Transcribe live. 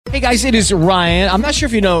Hey guys, it is Ryan. I'm not sure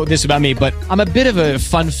if you know this about me, but I'm a bit of a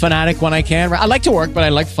fun fanatic when I can. I like to work, but I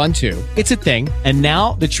like fun too. It's a thing. And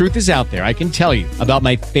now the truth is out there. I can tell you about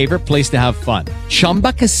my favorite place to have fun.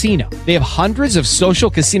 Chumba Casino. They have hundreds of social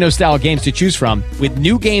casino style games to choose from with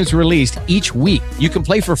new games released each week. You can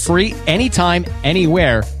play for free anytime,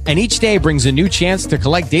 anywhere. And each day brings a new chance to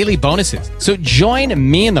collect daily bonuses. So join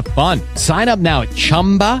me in the fun. Sign up now at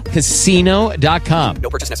ChumbaCasino.com. No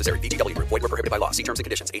purchase necessary. VGW. Void where prohibited by law. See terms and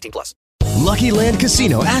conditions. 18+. Lucky Land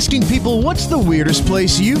Casino, asking people, what's the weirdest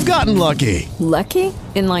place you've gotten lucky? Lucky?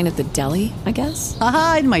 In line at the deli, I guess?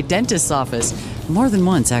 Aha, in my dentist's office. More than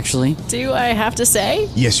once, actually. Do I have to say?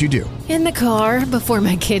 Yes, you do. In the car before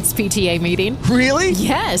my kids' PTA meeting. Really?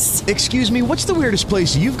 Yes. Excuse me, what's the weirdest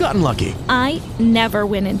place you've gotten lucky? I never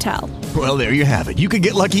win and tell. Well, there you have it. You can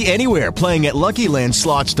get lucky anywhere, playing at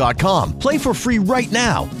LuckyLandSlots.com. Play for free right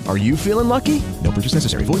now. Are you feeling lucky? No purchase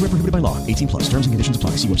necessary. Void where prohibited by law. 18+. Terms and conditions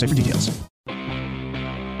apply. See website for details.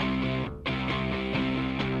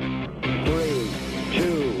 3,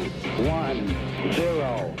 2, 1,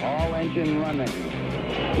 0. All engine running.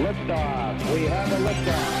 Liftoff. We have a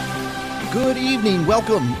liftoff. Good evening.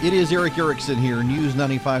 Welcome. It is Eric Erickson here, News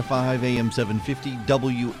 95.5 AM 750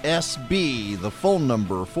 WSB. The phone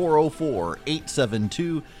number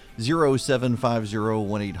 404-872-0750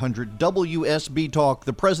 1-800 WSB Talk.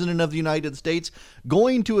 The President of the United States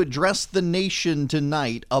going to address the nation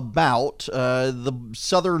tonight about the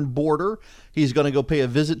southern border. He's going to go pay a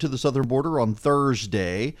visit to the southern border on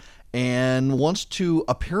Thursday and wants to,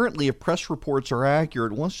 apparently if press reports are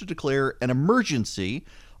accurate, wants to declare an emergency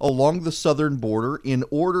along the southern border in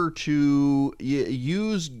order to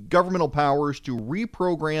use governmental powers to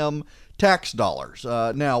reprogram tax dollars.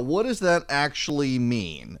 Now, what does that actually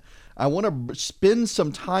mean? I want to spend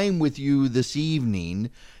some time with you this evening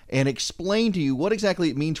and explain to you what exactly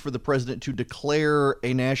it means for the president to declare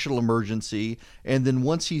a national emergency, and then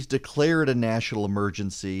once he's declared a national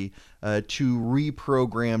emergency, to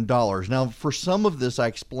reprogram dollars. Now, for some of this, I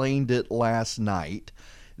explained it last night,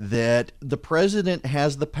 that the president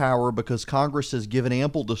has the power because Congress has given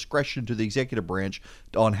ample discretion to the executive branch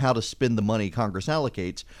on how to spend the money Congress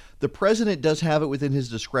allocates. The president does have it within his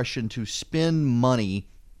discretion to spend money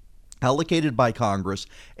allocated by Congress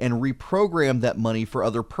and reprogram that money for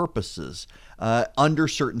other purposes under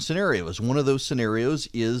certain scenarios. One of those scenarios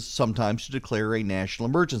is sometimes to declare a national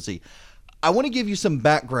emergency. I want to give you some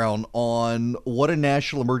background on what a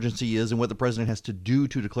national emergency is and what the president has to do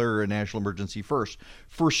to declare a national emergency first.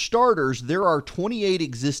 For starters, there are 28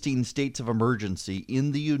 existing states of emergency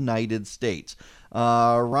in the United States.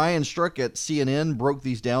 Ryan Struck at CNN broke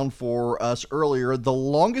these down for us earlier. The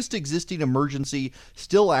longest existing emergency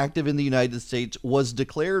still active in the United States was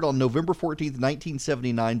declared on November 14th,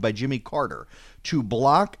 1979 by Jimmy Carter to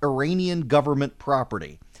block Iranian government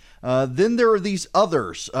property. Then there are these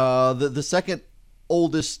others. The second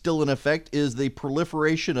oldest still in effect is the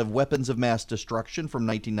proliferation of weapons of mass destruction from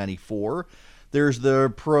 1994. There's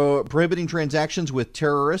the prohibiting transactions with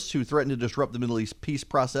terrorists who threaten to disrupt the Middle East peace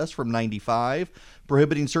process from 95.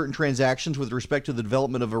 Prohibiting certain transactions with respect to the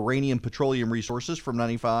development of Iranian petroleum resources from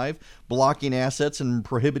 95. Blocking assets and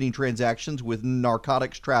prohibiting transactions with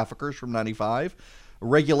narcotics traffickers from 95.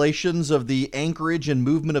 Regulations of the anchorage and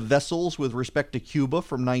movement of vessels with respect to Cuba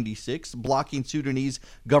from 96, blocking Sudanese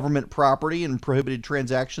government property and prohibited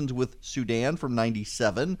transactions with Sudan from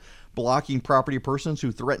 97, blocking property persons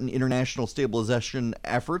who threaten international stabilization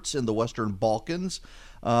efforts in the Western Balkans,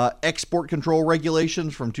 export control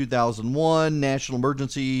regulations from 2001, national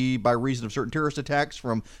emergency by reason of certain terrorist attacks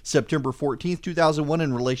from September 14th, 2001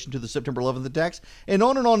 in relation to the September 11th attacks, and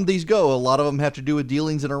on these go. A lot of them have to do with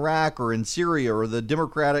dealings in Iraq or in Syria or the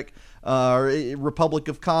Democratic Republic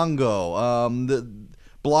of Congo, the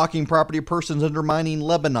blocking property persons undermining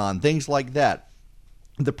Lebanon, things like that.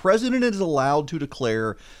 The president is allowed to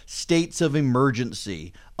declare states of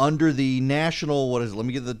emergency under the national, let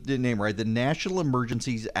me get the name right, the National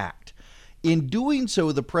Emergencies Act. In doing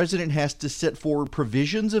so, the president has to set forward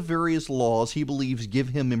provisions of various laws he believes give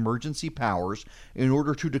him emergency powers in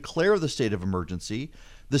order to declare the state of emergency.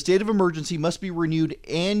 The state of emergency must be renewed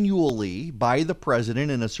annually by the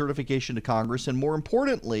president in a certification to Congress, and more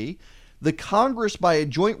importantly, the Congress, by a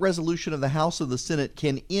joint resolution of the House and the Senate,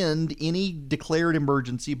 can end any declared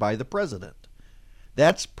emergency by the president.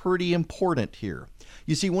 That's pretty important here.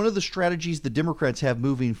 You see, one of the strategies the Democrats have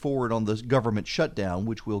moving forward on the government shutdown,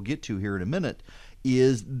 which we'll get to here in a minute,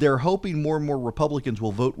 is they're hoping more and more Republicans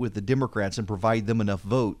will vote with the Democrats and provide them enough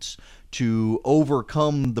votes to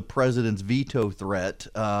overcome the president's veto threat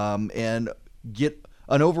and get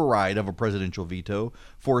an override of a presidential veto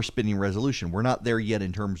for a spending resolution. We're not there yet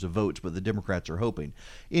in terms of votes, but the Democrats are hoping.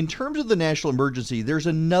 In terms of the national emergency, there's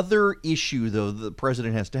another issue, though, that the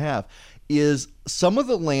president has to have, is some of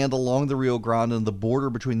the land along the Rio Grande and the border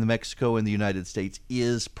between the Mexico and the United States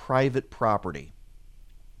is private property.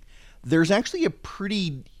 There's actually a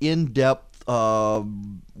pretty in-depth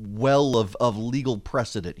well of legal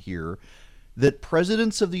precedent here that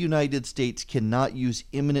presidents of the United States cannot use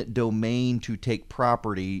eminent domain to take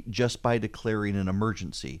property just by declaring an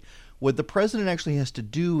emergency. What the president actually has to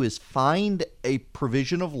do is find a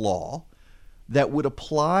provision of law that would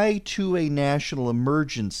apply to a national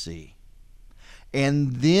emergency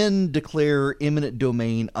and then declare eminent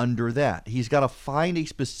domain under that. He's got to find a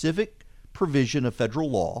specific provision of federal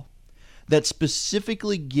law that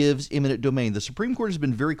specifically gives eminent domain. The Supreme Court has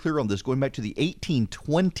been very clear on this going back to the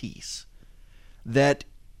 1820s, that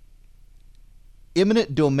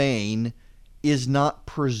eminent domain is not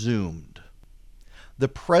presumed. The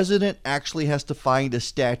president actually has to find a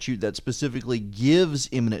statute that specifically gives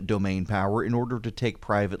eminent domain power in order to take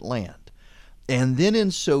private land. And then in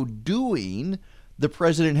so doing, the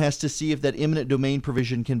president has to see if that eminent domain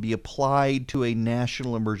provision can be applied to a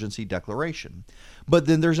national emergency declaration. But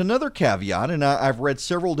then there's another caveat, and I've read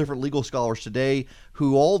several different legal scholars today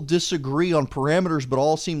who all disagree on parameters, but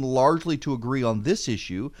all seem largely to agree on this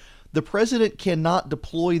issue. The president cannot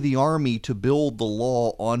deploy the army to build the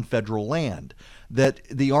law on federal land. That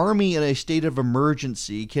the army in a state of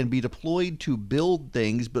emergency can be deployed to build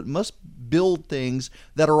things, but must build things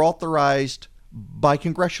that are authorized by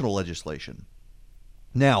congressional legislation.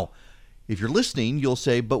 Now, if you're listening, you'll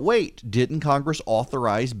say, but wait, didn't Congress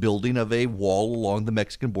authorize building of a wall along the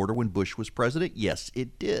Mexican border when Bush was president? Yes,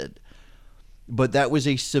 it did. But that was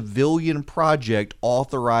a civilian project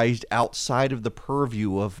authorized outside of the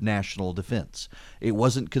purview of national defense. It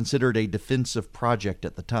wasn't considered a defensive project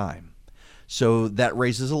at the time. So that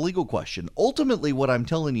raises a legal question. Ultimately, what I'm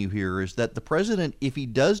telling you here is that the president, if he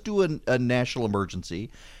does do a national emergency,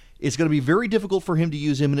 it's going to be very difficult for him to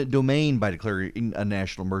use eminent domain by declaring a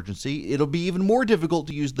national emergency. It'll be even more difficult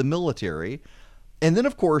to use the military. And then,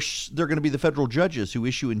 of course, there are going to be the federal judges who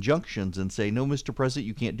issue injunctions and say, no, Mr. President,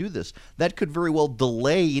 you can't do this. That could very well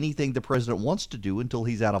delay anything the president wants to do until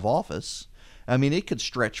he's out of office. I mean, it could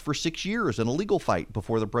stretch for 6 years in a legal fight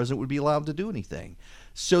before the president would be allowed to do anything.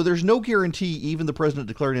 So there's no guarantee even the president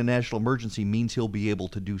declaring a national emergency means he'll be able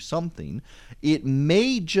to do something. It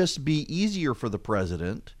may just be easier for the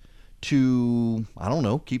president to, I don't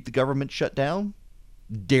know, keep the government shut down,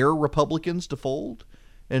 dare Republicans to fold,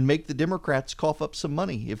 and make the Democrats cough up some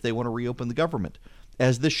money if they want to reopen the government.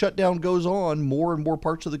 As this shutdown goes on, more and more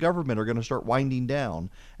parts of the government are going to start winding down.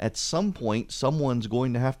 At some point, someone's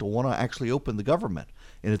going to have to want to actually open the government.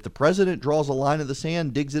 And if the president draws a line in the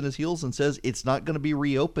sand, digs in his heels, and says it's not going to be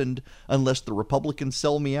reopened unless the Republicans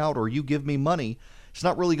sell me out or you give me money, it's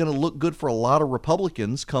not really going to look good for a lot of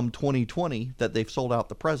Republicans come 2020 that they've sold out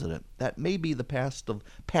the president. That may be the path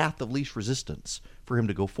of least resistance for him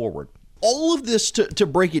to go forward. All of this, to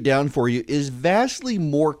break it down for you, is vastly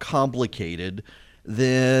more complicated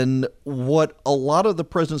than what a lot of the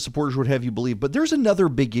president's supporters would have you believe. But there's another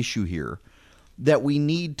big issue here that we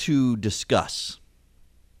need to discuss.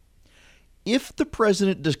 If the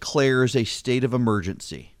president declares a state of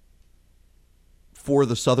emergency for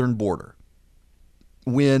the southern border,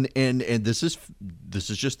 when and this is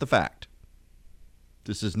just the fact,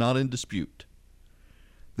 this is not in dispute,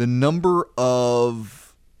 the number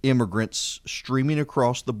of immigrants streaming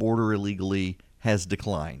across the border illegally has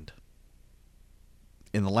declined.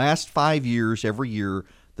 In the last 5 years, every year,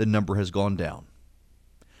 the number has gone down.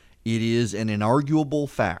 It is an inarguable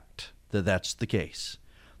fact that that's the case.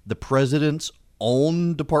 The president's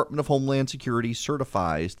own Department of Homeland Security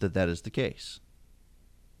certifies that that is the case.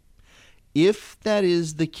 If that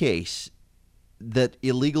is the case, that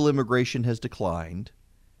illegal immigration has declined,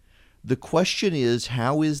 the question is,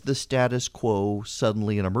 how is the status quo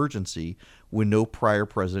suddenly an emergency when no prior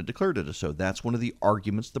president declared it as so? That's one of the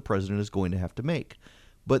arguments the president is going to have to make.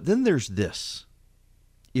 But then there's this.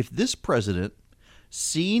 If this president,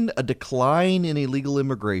 seeing a decline in illegal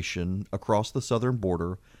immigration across the southern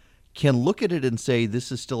border, can look at it and say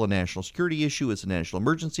this is still a national security issue, it's a national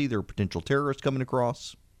emergency, there are potential terrorists coming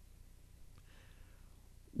across,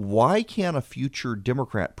 why can't a future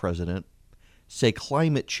Democrat president say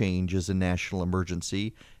climate change is a national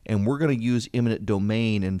emergency and we're going to use eminent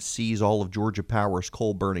domain and seize all of Georgia Power's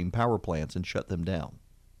coal-burning power plants and shut them down?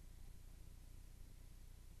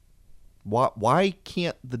 Why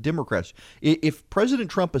can't the Democrats? If President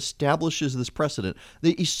Trump establishes this precedent,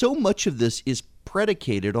 so much of this is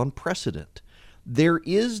predicated on precedent. There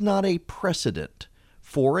is not a precedent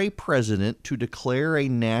for a president to declare a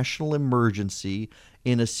national emergency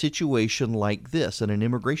in a situation like this, in an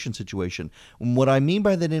immigration situation. And what I mean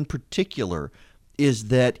by that in particular is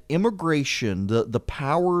that immigration, the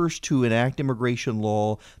powers to enact immigration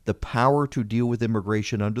law, the power to deal with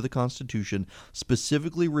immigration under the Constitution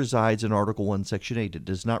specifically resides in Article 1, Section 8. It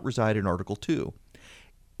does not reside in Article 2.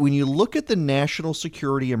 When you look at the national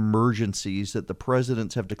security emergencies that the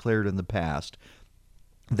presidents have declared in the past,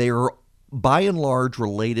 they are by and large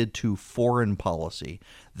related to foreign policy.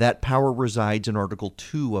 That power resides in Article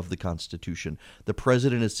 2 of the Constitution. The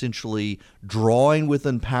president essentially drawing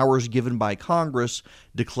within powers given by Congress,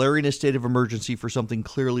 declaring a state of emergency for something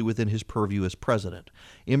clearly within his purview as president.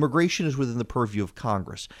 Immigration is within the purview of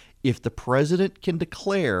Congress. If the president can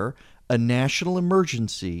declare a national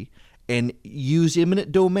emergency and use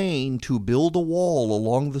eminent domain to build a wall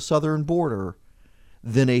along the southern border,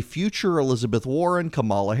 then a future Elizabeth Warren,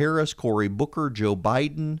 Kamala Harris, Cory Booker, Joe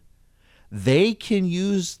Biden, they can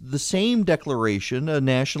use the same declaration, a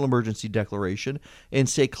national emergency declaration, and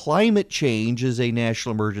say climate change is a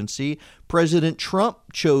national emergency. President Trump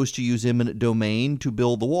chose to use eminent domain to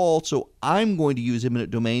build the wall, so I'm going to use eminent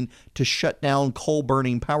domain to shut down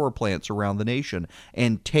coal-burning power plants around the nation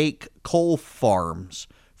and take coal farms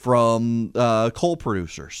from coal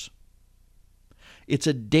producers. It's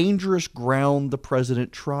a dangerous ground the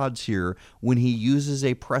president trods here when he uses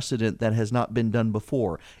a precedent that has not been done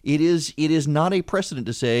before. It is not a precedent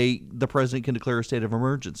to say the president can declare a state of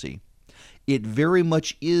emergency. It very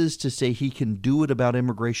much is to say he can do it about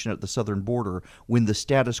immigration at the southern border when the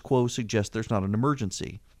status quo suggests there's not an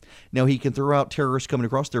emergency. Now, he can throw out terrorists coming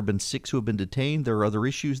across. There have been 6 who have been detained. There are other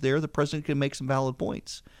issues there. The president can make some valid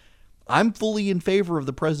points. I'm fully in favor of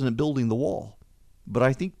the president building the wall. But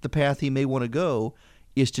I think the path he may want to go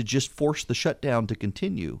is to just force the shutdown to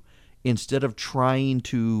continue instead of trying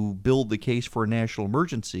to build the case for a national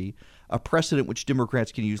emergency, a precedent which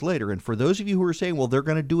Democrats can use later. And for those of you who are saying, well, they're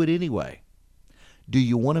going to do it anyway, do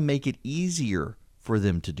you want to make it easier for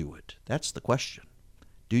them to do it? That's the question.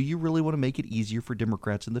 Do you really want to make it easier for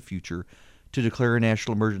Democrats in the future to declare a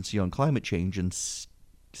national emergency on climate change and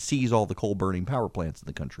seize all the coal-burning power plants in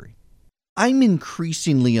the country? I'm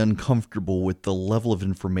increasingly uncomfortable with the level of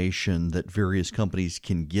information that various companies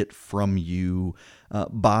can get from you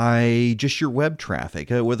by just your web traffic,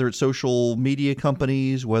 whether it's social media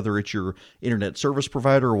companies, whether it's your internet service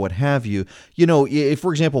provider or what have you. You know, if,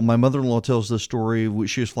 for example, my mother-in-law tells the story,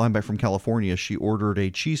 she was flying back from California. She ordered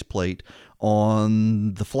a cheese plate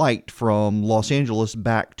on the flight from Los Angeles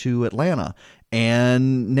back to Atlanta.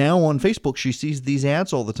 And now on Facebook, she sees these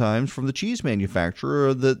ads all the time from the cheese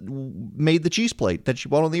manufacturer that made the cheese plate that she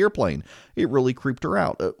bought on the airplane. It really creeped her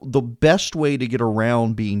out. The best way to get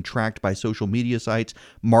around being tracked by social media sites,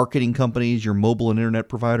 marketing companies, your mobile and internet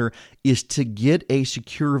provider, is to get a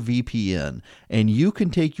secure VPN. And you can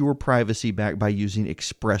take your privacy back by using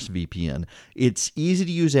ExpressVPN. It's easy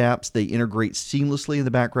to use apps. They integrate seamlessly in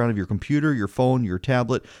the background of your computer, your phone, your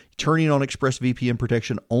tablet. Turning on ExpressVPN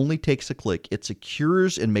protection only takes a click. It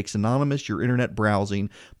secures and makes anonymous your internet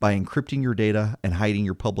browsing by encrypting your data and hiding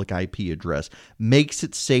your public IP address. Makes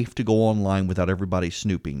it safe to go online without everybody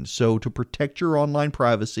snooping. So to protect your online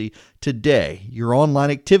privacy today, your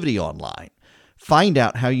online activity online, find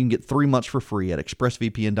out how you can get 3 months for free at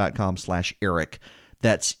expressvpn.com/Eric.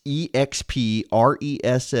 That's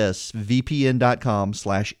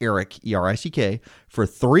expressvpn.com/Eric, ERICK, for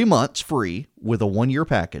 3 months free with a 1-year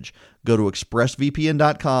package. Go to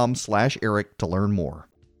expressvpn.com/Eric to learn more.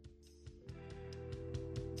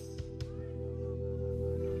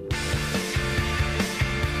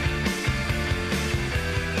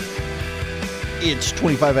 It's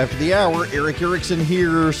 25 after the hour. Eric Erickson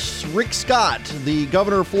here. Rick Scott, the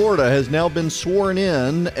governor of Florida, has now been sworn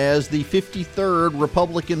in as the 53rd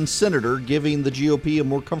Republican senator, giving the GOP a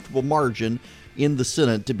more comfortable margin in the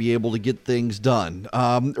Senate to be able to get things done.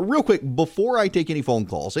 Real quick, before I take any phone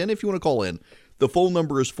calls, and if you want to call in, the phone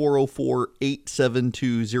number is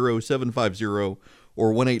 404-872-0750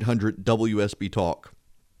 or 1-800-WSB-TALK.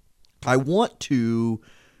 I want to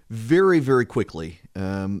very, very quickly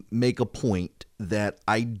make a point that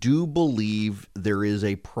I do believe there is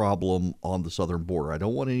a problem on the southern border. I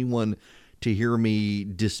don't want anyone to hear me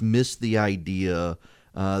dismiss the idea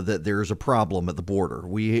that there's a problem at the border.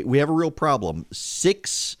 We have a real problem.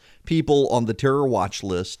 6 people on the terror watch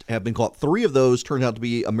list have been caught. 3 of those turned out to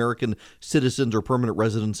be American citizens or permanent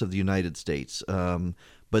residents of the United States.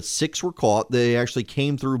 But 6 were caught. They actually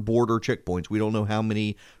came through border checkpoints. We don't know how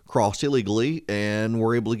many crossed illegally and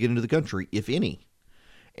were able to get into the country, if any.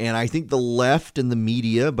 And I think the left and the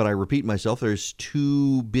media, but I repeat myself, they're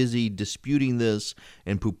too busy disputing this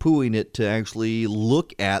and poo-pooing it to actually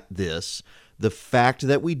look at this. The fact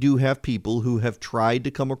that we do have people who have tried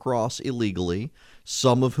to come across illegally,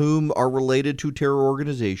 some of whom are related to terror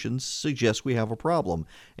organizations, suggests we have a problem,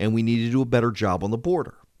 and we need to do a better job on the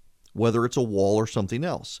border, whether it's a wall or something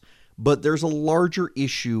else. But there's a larger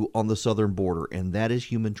issue on the southern border, and that is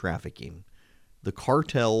human trafficking. The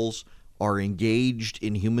cartels are engaged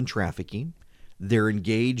in human trafficking. They're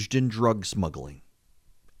engaged in drug smuggling.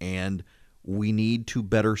 And we need to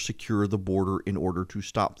better secure the border in order to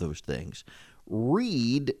stop those things.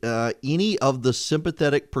 Read any of the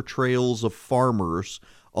sympathetic portrayals of farmers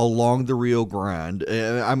along the Rio Grande.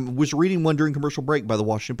 I was reading one during commercial break by the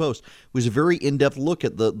Washington Post. It was a very in-depth look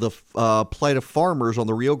at the plight of farmers on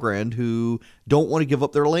the Rio Grande who don't want to give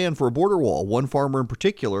up their land for a border wall. One farmer in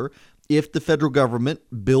particular, if the federal government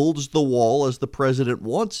builds the wall as the president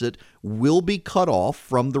wants it, will be cut off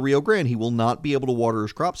from the Rio Grande. He will not be able to water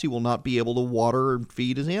his crops. He will not be able to water and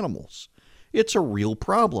feed his animals. It's a real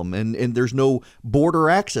problem, and there's no border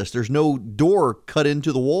access. There's no door cut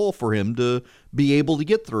into the wall for him to be able to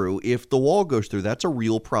get through if the wall goes through. That's a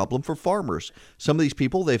real problem for farmers. Some of these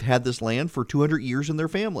people, they've had this land for 200 years in their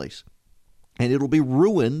families, and it'll be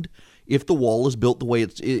ruined if the wall is built the way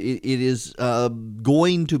it is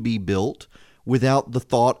going to be built without the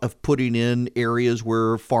thought of putting in areas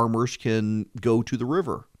where farmers can go to the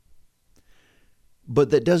river.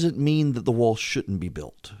 But that doesn't mean that the wall shouldn't be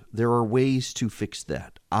built. There are ways to fix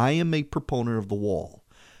that. I am a proponent of the wall.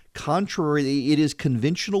 Contrary, it is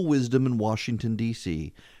conventional wisdom in Washington,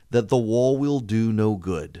 D.C. that the wall will do no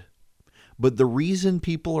good. But the reason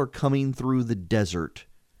people are coming through the desert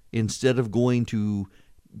instead of going to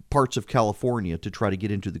parts of California to try to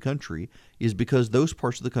get into the country is because those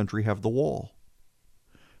parts of the country have the wall.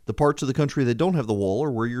 The parts of the country that don't have the wall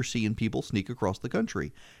are where you're seeing people sneak across the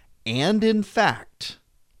country. And in fact,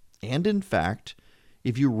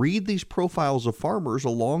 if you read these profiles of farmers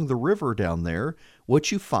along the river down there,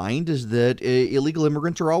 what you find is that illegal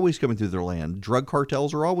immigrants are always coming through their land. Drug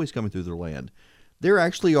cartels are always coming through their land. There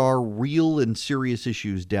actually are real and serious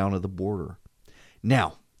issues down at the border.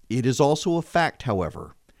 Now, it is also a fact,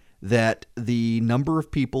 however, that the number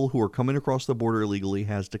of people who are coming across the border illegally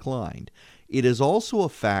has declined. It is also a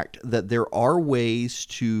fact that there are ways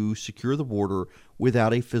to secure the border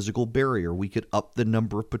without a physical barrier. We could up the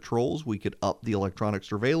number of patrols. We could up the electronic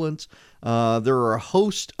surveillance. There are a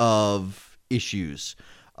host of issues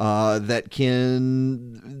that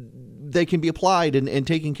can be applied and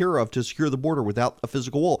taken care of to secure the border without a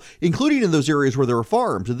physical wall, including in those areas where there are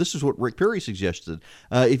farms. And this is what Rick Perry suggested.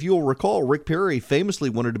 If you'll recall, Rick Perry famously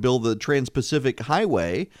wanted to build the Trans-Pacific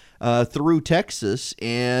Highway through Texas,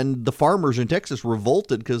 and the farmers in Texas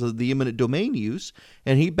revolted because of the eminent domain use,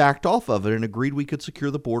 and he backed off of it and agreed we could secure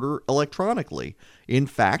the border electronically. In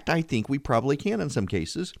fact, I think we probably can in some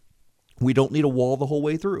cases. We don't need a wall the whole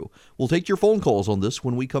way through. We'll take your phone calls on this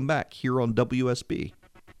when we come back here on WSB.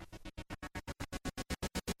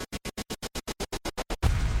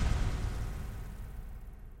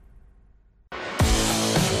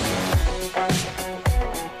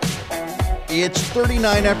 It's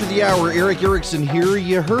 39 after the hour. Eric Erickson here.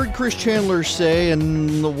 You heard Chris Chandler say,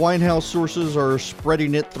 and the White House sources are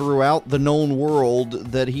spreading it throughout the known world,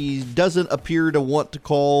 that he doesn't appear to want to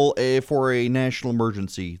call for a national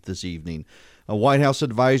emergency this evening. White House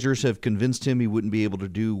advisors have convinced him he wouldn't be able to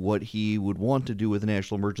do what he would want to do with a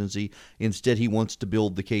national emergency. Instead, he wants to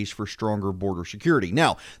build the case for stronger border security.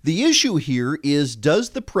 Now, the issue here is,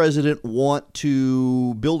 does the president want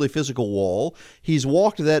to build a physical wall? He's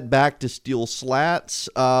walked that back to steel slats,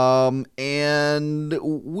 and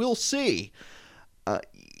we'll see.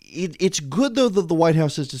 It's good, though, that the White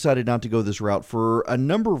House has decided not to go this route for a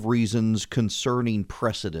number of reasons concerning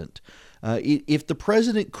precedent. If the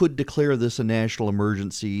president could declare this a national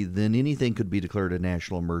emergency, then anything could be declared a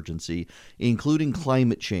national emergency, including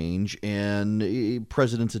climate change and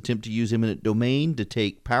president's attempt to use eminent domain to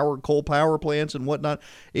take coal power plants and whatnot.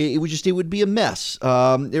 It would be a mess.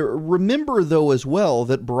 Remember, though, as well,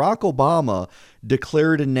 that Barack Obama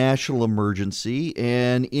declared a national emergency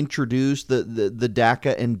and introduced the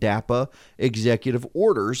DACA and DAPA executive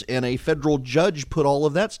orders, and a federal judge put all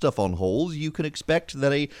of that stuff on hold. You can expect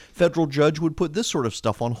that a federal judge would put this sort of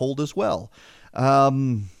stuff on hold as well. At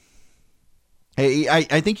Hey,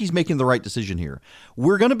 I think he's making the right decision here.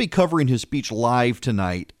 We're going to be covering his speech live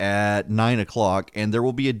tonight at 9 o'clock, and there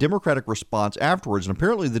will be a Democratic response afterwards. And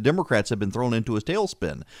apparently the Democrats have been thrown into a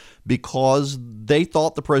tailspin because they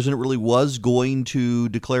thought the president really was going to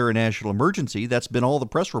declare a national emergency. That's been all the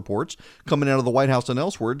press reports coming out of the White House and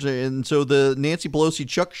elsewhere. And so the Nancy Pelosi,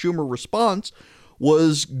 Chuck Schumer response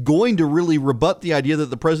was going to really rebut the idea that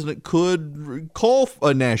the president could call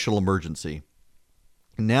a national emergency.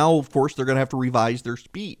 Now, of course, they're going to have to revise their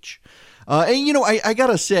speech. I got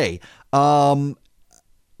to say, putting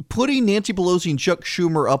Nancy Pelosi and Chuck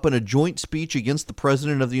Schumer up in a joint speech against the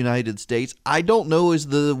president of the United States, I don't know is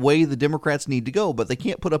the way the Democrats need to go, but they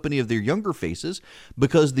can't put up any of their younger faces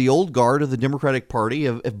because the old guard of the Democratic Party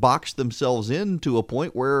have boxed themselves in to a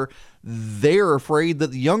point where they're afraid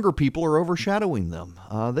that the younger people are overshadowing them.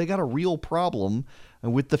 They got a real problem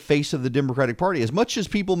with the face of the Democratic Party. As much as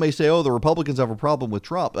people may say, oh, the Republicans have a problem with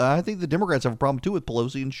Trump, I think the Democrats have a problem too with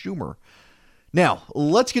Pelosi and Schumer. Now,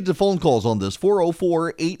 let's get to phone calls on this.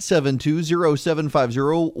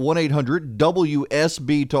 404-872-0750,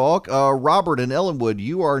 1-800-WSB Talk. Robert in Ellenwood,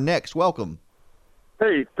 you are next. Welcome.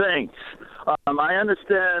 Hey, thanks. I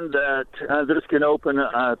understand that this can open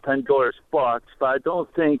Pandora's box, but I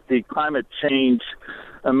don't think the climate change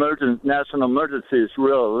national emergency is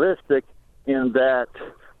realistic in that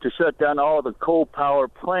to shut down all the coal power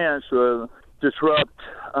plants will disrupt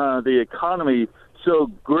the economy so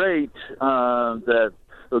great that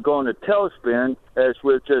we're going to tailspin as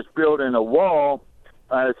with just building a wall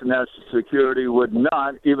as national security would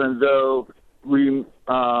not, even though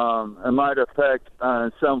it might affect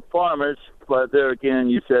some farmers. But there again,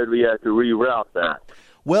 you said we have to reroute that.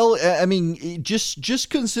 Well, I mean,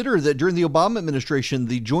 just consider that during the Obama administration,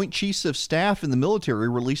 the Joint Chiefs of Staff in the military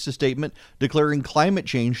released a statement declaring climate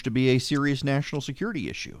change to be a serious national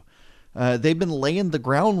security issue. They've been laying the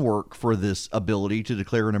groundwork for this ability to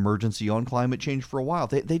declare an emergency on climate change for a while.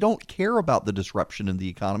 They don't care about the disruption in the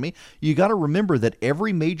economy. You got to remember that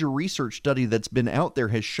every major research study that's been out there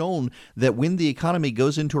has shown that when the economy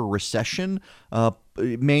goes into a recession,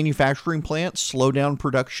 manufacturing plants slow down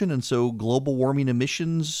production, and so global warming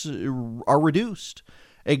emissions are reduced.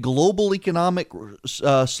 A global economic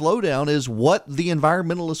slowdown is what the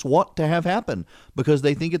environmentalists want to have happen because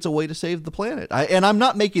they think it's a way to save the planet. And I'm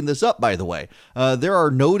not making this up, by the way. There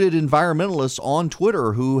are noted environmentalists on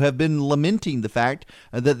Twitter who have been lamenting the fact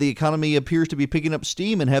that the economy appears to be picking up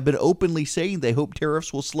steam and have been openly saying they hope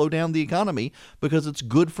tariffs will slow down the economy because it's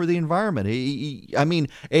good for the environment. I mean,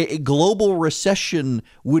 a global recession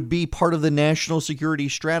would be part of the national security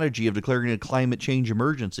strategy of declaring a climate change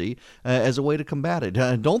emergency as a way to combat it.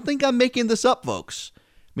 Don't think I'm making this up, folks.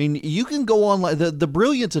 I mean, you can go online. The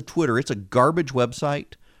brilliance of Twitter, it's a garbage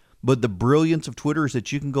website, but the brilliance of Twitter is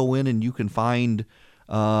that you can go in and you can find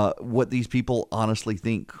what these people honestly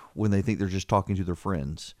think when they think they're just talking to their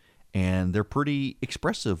friends. And they're pretty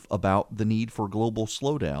expressive about the need for global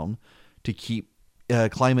slowdown to keep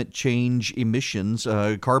climate change emissions,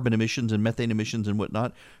 carbon emissions and methane emissions and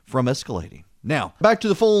whatnot from escalating. Now, back to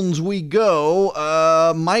the phones we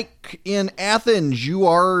go. Mike in Athens, you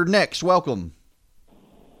are next. Welcome.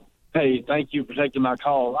 Hey, thank you for taking my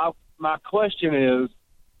call. My question is,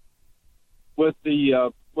 with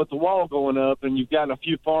the wall going up, and you've got a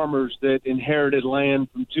few farmers that inherited land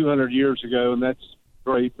from 200 years ago, and that's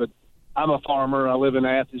great, but I'm a farmer. I live in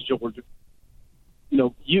Athens, Georgia. You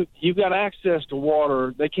know, you've got access to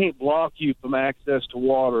water. They can't block you from access to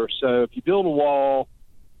water. So if you build a wall,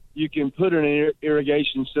 you can put an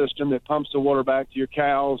irrigation system that pumps the water back to your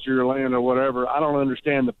cows or your land or whatever. I don't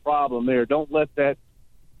understand the problem there. Don't let that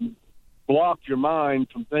block your mind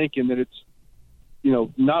from thinking that it's,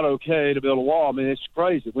 not okay to build a wall. I mean, it's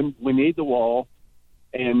crazy. We need the wall,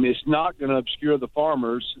 and it's not going to obscure the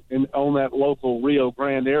farmers on that local Rio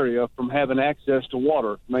Grande area from having access to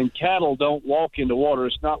water. I mean, cattle don't walk into water.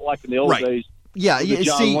 It's not like in the old days. Yeah,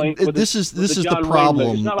 see, this is the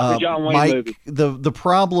problem, Mike. The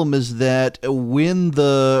problem is that when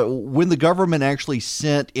the government actually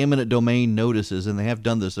sent eminent domain notices, and they have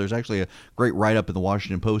done this. There's actually a great write-up in the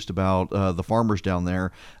Washington Post about the farmers down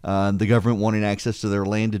there, the government wanting access to their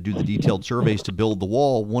land to do the detailed surveys to build the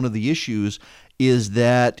wall. One of the issues is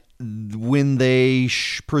that when they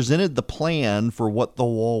presented the plan for what the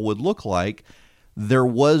wall would look like, there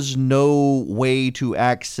was no way to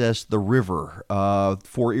access the river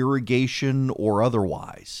for irrigation or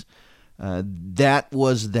otherwise. That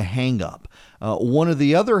was the hang-up. One of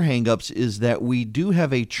the other hang-ups is that we do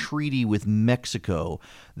have a treaty with Mexico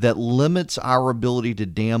that limits our ability to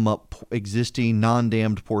dam up existing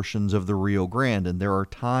non-dammed portions of the Rio Grande. And there are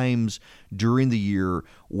times during the year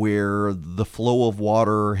where the flow of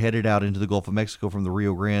water headed out into the Gulf of Mexico from the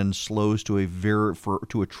Rio Grande slows to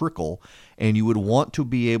a trickle, and you would want to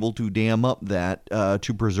be able to dam up that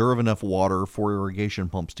to preserve enough water for irrigation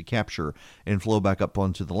pumps to capture and flow back up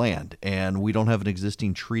onto the land. And we don't have an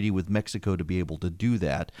existing treaty with Mexico to be able to do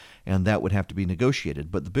that, and that would have to be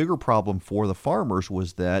negotiated. But the bigger problem for the farmers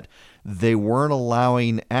was that they weren't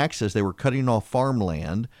allowing access. They were cutting off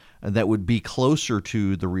farmland that would be closer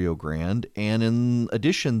to the Rio Grande. And in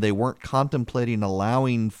addition, they weren't contemplating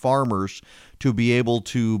allowing farmers to be able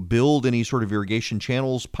to build any sort of irrigation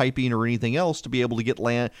channels, piping, or anything else to be able to get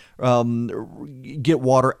get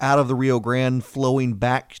water out of the Rio Grande flowing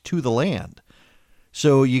back to the land.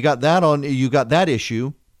 So you got that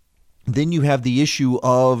issue. Then you have the issue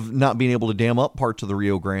of not being able to dam up parts of the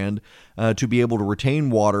Rio Grande to be able to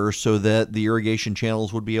retain water so that the irrigation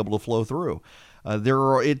channels would be able to flow through.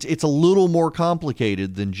 It's a little more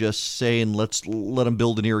complicated than just saying let them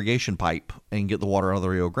build an irrigation pipe and get the water out of the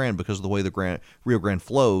Rio Grande, because of the way the Rio Grande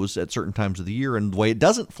flows at certain times of the year and the way it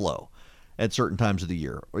doesn't flow at certain times of the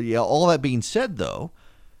year. Yeah, all that being said, though,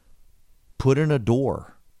 put in a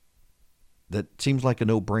door. That seems like a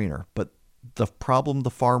no-brainer, but the problem the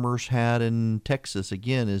farmers had in Texas,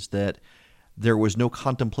 again, is that there was no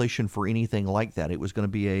contemplation for anything like that. It was going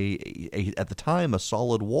to be at the time, a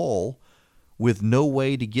solid wall with no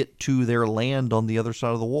way to get to their land on the other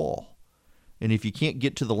side of the wall. And if you can't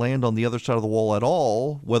get to the land on the other side of the wall at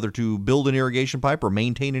all, whether to build an irrigation pipe or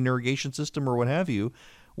maintain an irrigation system or what have you,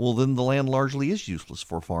 well, then the land largely is useless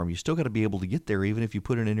for a farm. You still got to be able to get there, even if you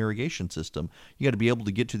put in an irrigation system. You got to be able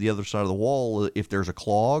to get to the other side of the wall if there's a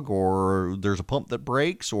clog or there's a pump that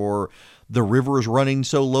breaks or the river is running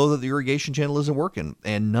so low that the irrigation channel isn't working.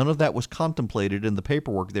 And none of that was contemplated in the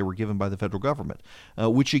paperwork they were given by the federal government,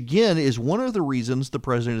 which, again, is one of the reasons the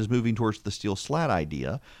president is moving towards the steel slat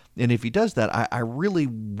idea. And if he does that, I really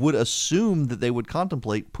would assume that they would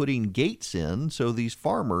contemplate putting gates in so these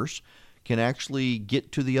farmers can actually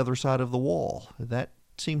get to the other side of the wall. That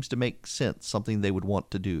seems to make sense, something they would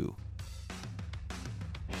want to do.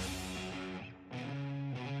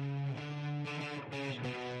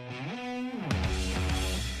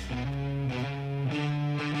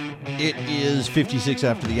 It is 56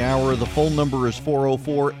 after the hour. The phone number is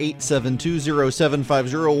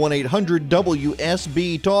 404-872-0750,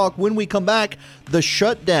 1-800-WSB-TALK. When we come back, the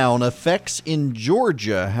shutdown effects in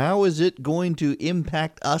Georgia. How is it going to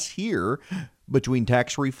impact us here between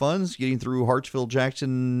tax refunds, getting through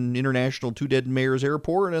Hartsfield-Jackson International Two Dead Mayors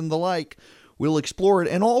Airport and the like? We'll explore it.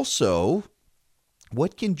 And also,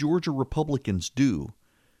 what can Georgia Republicans do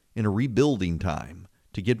in a rebuilding time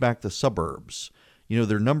to get back the suburbs? You know,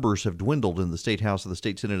 their numbers have dwindled in the State House and the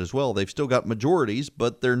State Senate as well. They've still got majorities,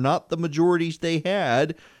 but they're not the majorities they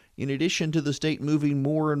had, in addition to the state moving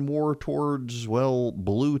more and more towards, well,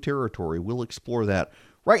 blue territory. We'll explore that.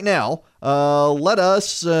 Right now, let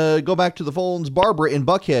us go back to the phones. Barbara in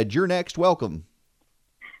Buckhead, you're next. Welcome.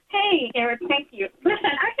 Hey, Eric, thank you. Listen,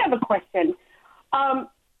 I have a question. Back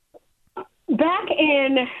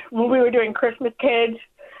in when we were doing Christmas Kids,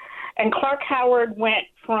 and Clark Howard went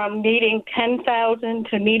from needing 10,000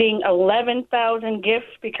 to needing 11,000 gifts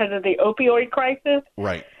because of the opioid crisis.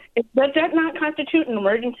 Right. Does that not constitute an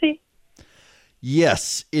emergency?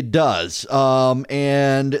 Yes, it does.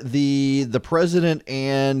 And the president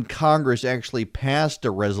and Congress actually passed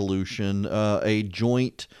a resolution, a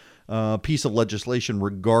joint piece of legislation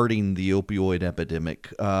regarding the opioid epidemic.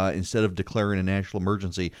 Instead of declaring a national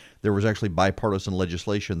emergency, there was actually bipartisan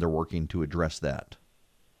legislation they're working to address that.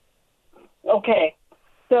 Okay.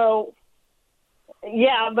 So,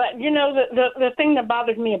 yeah, but, you know, the thing that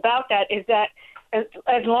bothers me about that is that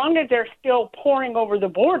as long as they're still pouring over the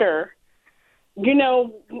border, you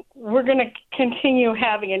know, we're going to continue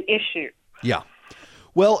having an issue. Yeah.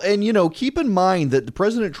 Well, and, you know, keep in mind that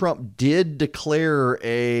President Trump did declare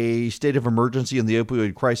a state of emergency in the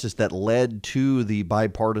opioid crisis that led to the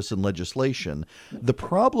bipartisan legislation. The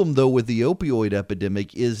problem, though, with the opioid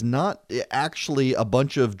epidemic is not actually a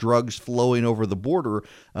bunch of drugs flowing over the border.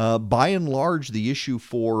 By and large, the issue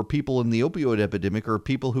for people in the opioid epidemic are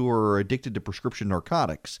people who are addicted to prescription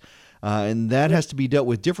narcotics. And that has to be dealt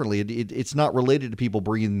with differently. It's not related to people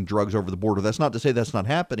bringing drugs over the border. That's not to say that's not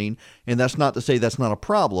happening, and that's not to say that's not a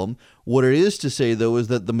problem. What it is to say, though, is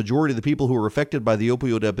that the majority of the people who are affected by the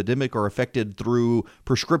opioid epidemic are affected through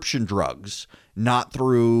prescription drugs, not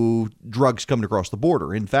through drugs coming across the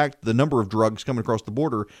border. In fact, the number of drugs coming across the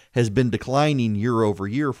border has been declining year over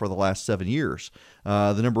year for the last 7 years.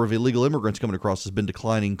 The number of illegal immigrants coming across has been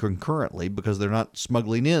declining concurrently because they're not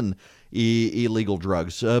smuggling in illegal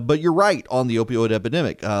drugs. But you're right on the opioid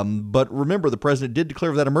epidemic. But remember, the president did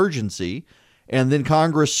declare that emergency, and then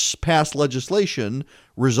Congress passed legislation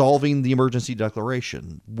resolving the emergency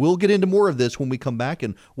declaration. We'll get into more of this when we come back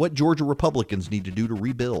and what Georgia Republicans need to do to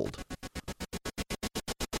rebuild.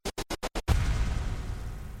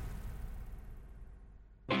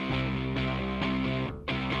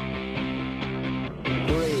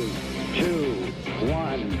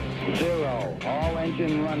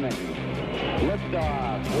 Running.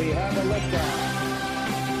 Liftoff. We have a liftoff.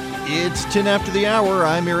 It's 10 after the hour.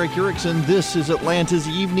 I'm Eric Erickson. This is Atlanta's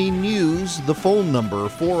Evening News. The phone number,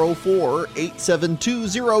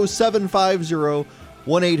 404-872-0750,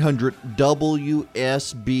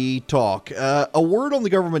 1-800-WSB-TALK. A word on the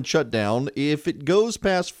government shutdown. If it goes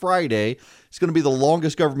past Friday, it's going to be the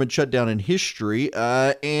longest government shutdown in history.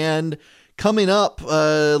 And coming up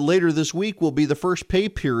later this week will be the first pay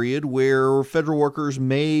period where federal workers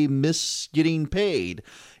may miss getting paid.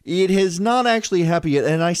 It has not actually happened yet,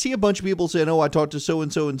 and I see a bunch of people saying, I talked to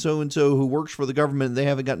so-and-so and so-and-so who works for the government, and they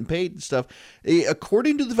haven't gotten paid and stuff.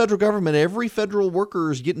 According to the federal government, every federal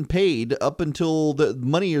worker is getting paid up until the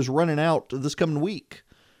money is running out this coming week.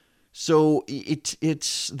 So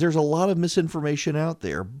there's a lot of misinformation out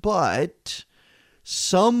there, but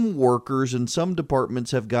some workers in some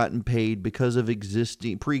departments have gotten paid because of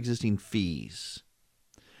pre-existing fees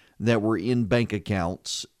that were in bank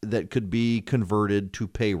accounts that could be converted to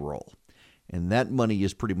payroll. And that money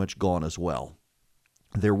is pretty much gone as well.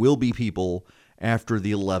 There will be people after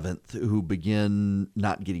the 11th who begin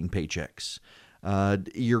not getting paychecks.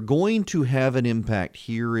 You're going to have an impact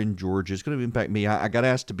here in Georgia. It's going to impact me. I got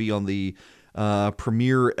asked to be on the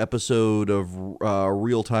premiere episode of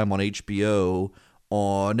Real Time on HBO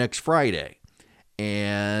on next Friday.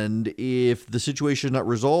 And if the situation is not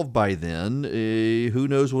resolved by then, who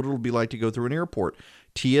knows what it'll be like to go through an airport.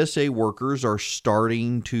 TSA workers are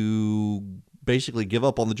starting to basically give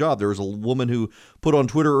up on the job. There was a woman who put on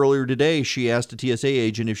Twitter earlier today, she asked a TSA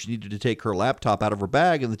agent if she needed to take her laptop out of her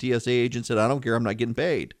bag, and the TSA agent said, I don't care, I'm not getting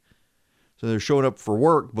paid. So they're showing up for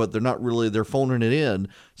work, but they're phoning it in.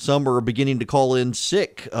 Some are beginning to call in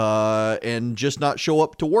sick and just not show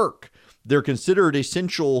up to work. They're considered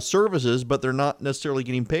essential services, but they're not necessarily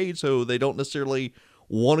getting paid, so they don't necessarily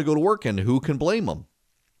want to go to work, and who can blame them?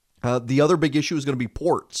 The other big issue is going to be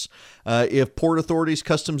ports. If port authorities,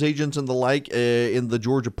 customs agents, and the like in the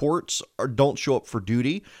Georgia ports don't show up for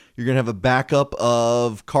duty, you're going to have a backup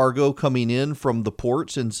of cargo coming in from the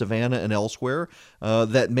ports in Savannah and elsewhere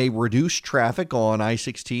that may reduce traffic on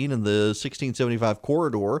I-16 and the 1675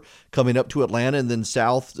 corridor coming up to Atlanta and then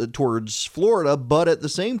south towards Florida. But at the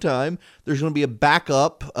same time, there's going to be a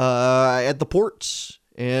backup at the ports.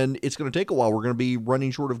 And it's going to take a while. We're going to be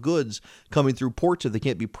running short of goods coming through ports if they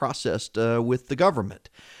can't be processed with the government.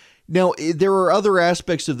 Now, there are other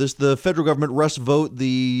aspects of this. The federal government, Russ Vought,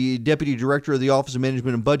 the deputy director of the Office of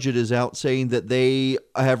Management and Budget, is out saying that they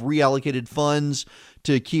have reallocated funds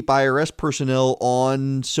to keep IRS personnel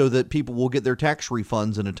on so that people will get their tax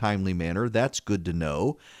refunds in a timely manner. That's good to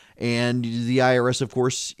know. And the IRS, of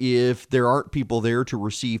course, if there aren't people there to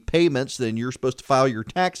receive payments, then you're supposed to file your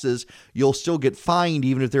taxes. You'll still get fined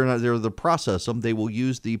even if they're not there to process them. They will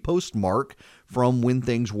use the postmark from when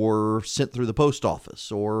things were sent through the post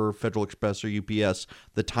office or Federal Express or UPS,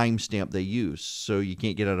 the timestamp they use, so you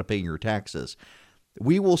can't get out of paying your taxes.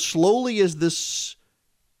 We will slowly, as this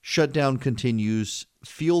shutdown continues,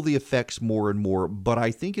 feel the effects more and more, but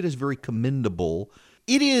I think it is very commendable.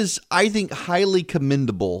 It is, I think, highly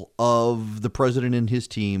commendable of the president and his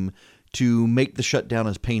team to make the shutdown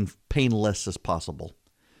as painless as possible.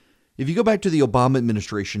 If you go back to the Obama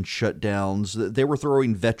administration shutdowns, they were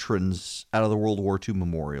throwing veterans out of the World War II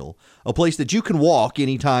Memorial, a place that you can walk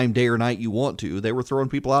anytime, day or night you want to. They were throwing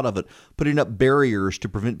people out of it, putting up barriers to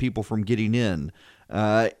prevent people from getting in,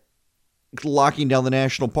 locking down the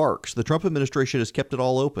national parks. The Trump administration has kept it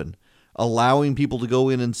all open, allowing people to go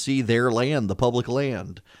in and see their land, the public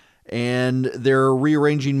land. And they're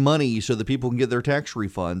rearranging money so that people can get their tax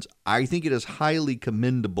refunds. I think it is highly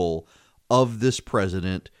commendable of this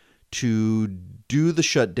president to do the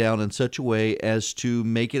shutdown in such a way as to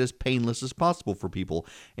make it as painless as possible for people.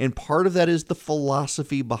 And part of that is the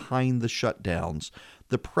philosophy behind the shutdowns.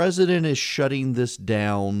 The president is shutting this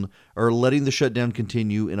down or letting the shutdown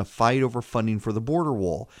continue in a fight over funding for the border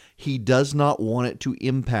wall. He does not want it to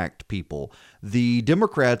impact people. The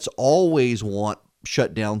Democrats always want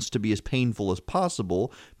shutdowns to be as painful as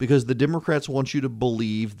possible because the Democrats want you to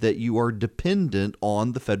believe that you are dependent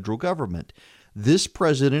on the federal government. This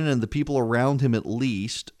president and the people around him at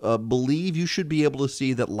least believe you should be able to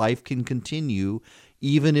see that life can continue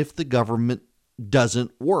even if the government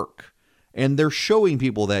doesn't work. And they're showing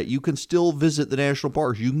people that you can still visit the national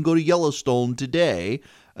parks. You can go to Yellowstone today,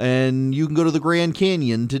 and you can go to the Grand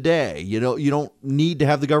Canyon today. You don't need to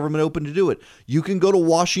have the government open to do it. You can go to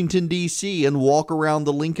Washington, D.C. and walk around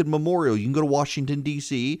the Lincoln Memorial. You can go to Washington,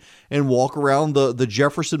 D.C. and walk around the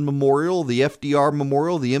Jefferson Memorial, the FDR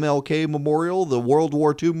Memorial, the MLK Memorial, the World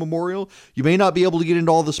War II Memorial. You may not be able to get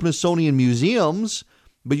into all the Smithsonian museums,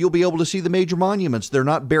 but you'll be able to see the major monuments. They're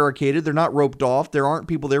not barricaded. They're not roped off. There aren't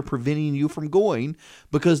people there preventing you from going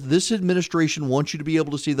because this administration wants you to be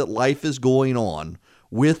able to see that life is going on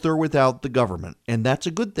with or without the government. And that's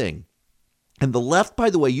a good thing. And the left,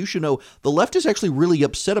 by the way, you should know, the left is actually really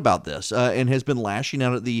upset about this and has been lashing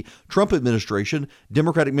out at the Trump administration.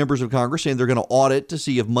 Democratic members of Congress saying they're going to audit to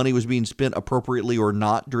see if money was being spent appropriately or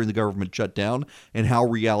not during the government shutdown and how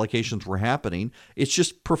reallocations were happening. It's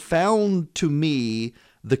just profound to me,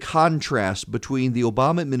 the contrast between the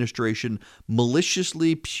Obama administration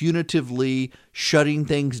maliciously, punitively shutting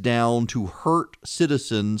things down to hurt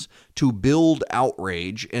citizens, to build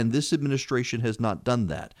outrage, and this administration has not done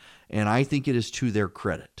that. And I think it is to their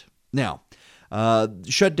credit. Now,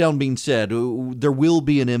 shutdown being said, there will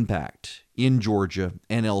be an impact in Georgia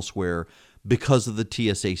and elsewhere because of the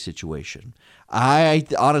TSA situation. I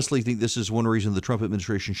honestly think this is one reason the Trump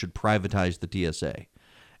administration should privatize the TSA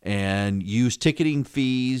and use ticketing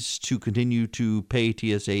fees to continue to pay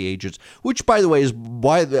TSA agents, which, by the way, is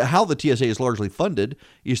how the TSA is largely funded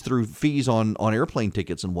is through fees on airplane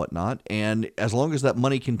tickets and whatnot. And as long as that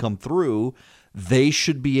money can come through, they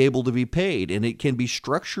should be able to be paid. And it can be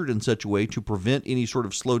structured in such a way to prevent any sort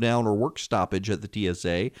of slowdown or work stoppage at the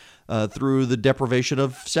TSA through the deprivation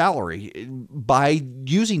of salary. By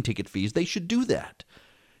using ticket fees, they should do that.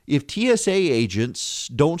 If TSA agents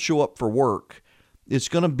don't show up for work, it's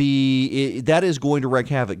going to be, that is going to wreak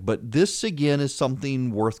havoc. But this, again, is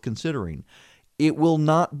something worth considering. It will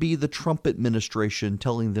not be the Trump administration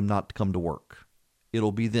telling them not to come to work.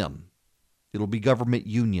 It'll be them. It'll be government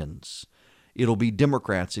unions. It'll be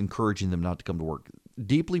Democrats encouraging them not to come to work.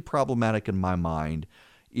 Deeply problematic in my mind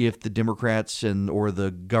if the Democrats or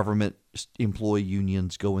the government employee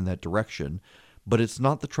unions go in that direction. But it's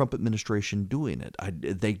not the Trump administration doing it.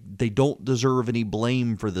 They don't deserve any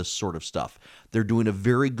blame for this sort of stuff. They're doing a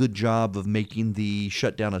very good job of making the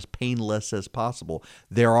shutdown as painless as possible.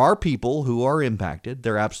 There are people who are impacted.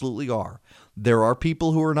 There absolutely are. There are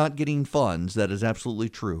people who are not getting funds. That is absolutely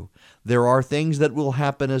true. There are things that will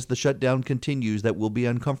happen as the shutdown continues that will be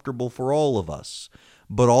uncomfortable for all of us.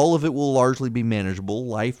 But all of it will largely be manageable.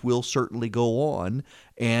 Life will certainly go on.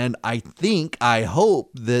 And I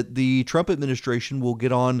hope that the Trump administration will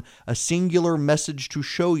get on a singular message to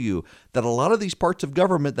show you that a lot of these parts of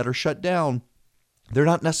government that are shut down, they're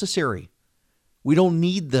not necessary. We don't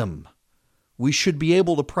need them. We should be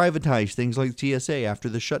able to privatize things like TSA after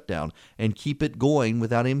the shutdown and keep it going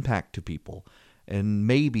without impact to people. And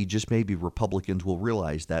maybe, just maybe, Republicans will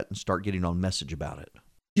realize that and start getting on message about it.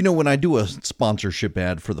 You know, when I do a sponsorship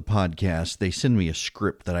ad for the podcast, they send me a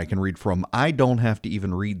script that I can read from. I don't have to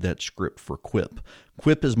even read that script for Quip.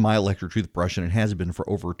 Quip is my electric toothbrush, and it has been for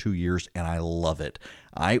over 2 years, and I love it.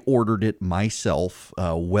 I ordered it myself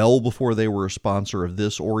well before they were a sponsor of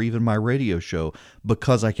this or even my radio show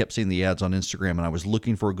because I kept seeing the ads on Instagram, and I was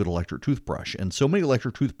looking for a good electric toothbrush. And so many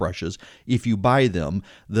electric toothbrushes, if you buy them,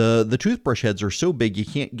 the toothbrush heads are so big you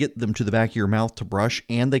can't get them to the back of your mouth to brush,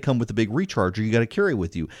 and they come with a big recharger you got to carry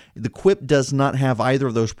with you. The Quip does not have either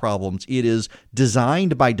of those problems. It is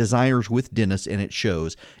designed by designers with dentists, and it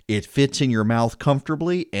shows. It fits in your mouth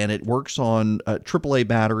comfortably, and it works on AAA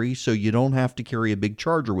battery, so you don't have to carry a big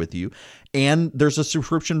charger with you. And there's a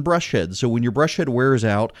subscription brush head. So when your brush head wears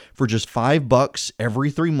out, for just $5 every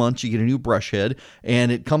 3 months, you get a new brush head,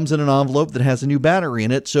 and it comes in an envelope that has a new battery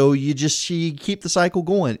in it. So you keep the cycle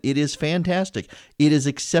going. It is fantastic. It is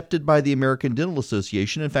accepted by the American Dental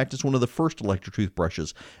Association. In fact, it's one of the first electric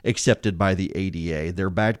toothbrushes accepted by the ADA. They're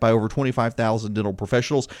backed by over 25,000 dental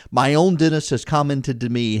professionals. My own dentist has commented to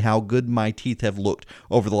me how good my teeth have looked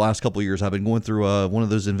over the last couple of years. I've been going through one of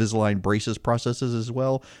those Invisalign braces processes as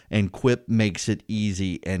well, and Quip makes it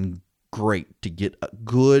easy and great to get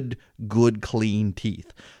good, clean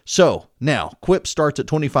teeth. So now Quip starts at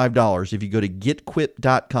 $25. If you go to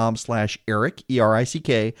getquip.com/Eric,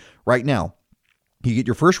 ERICK, right now, you get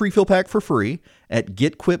your first refill pack for free at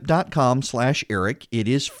getquip.com/Eric. It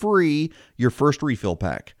is free, your first refill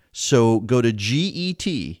pack. So go to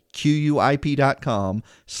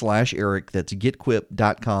getquip.com/Eric. That's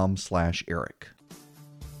getquip.com/Eric.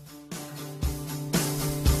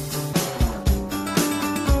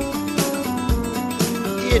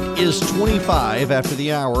 It is 25 after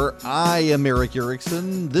the hour. I am Eric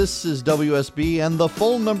Erickson. This is WSB, and the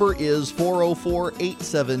phone number is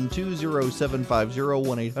 404-872-0750,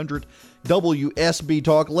 1-800-WSB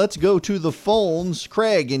Talk. Let's go to the phones.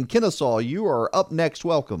 Craig in Kennesaw, you are up next.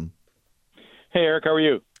 Welcome. Hey, Eric, how are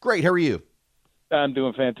you? Great. How are you? I'm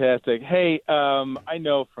doing fantastic. Hey, I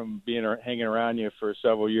know from hanging around you for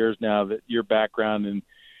several years now that your background in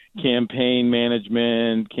campaign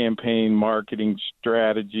management, campaign marketing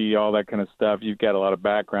strategy, all that kind of stuff, you've got a lot of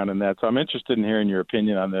background in that. So I'm interested in hearing your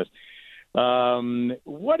opinion on this.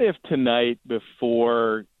 What if tonight,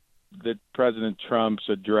 before President Trump's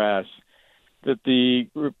address, that the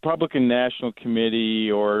Republican National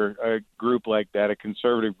Committee or a group like that, a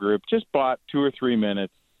conservative group, just bought 2 or 3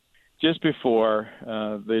 minutes just before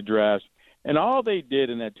the address, and all they did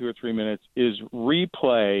in that 2 or 3 minutes is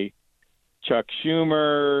replay Chuck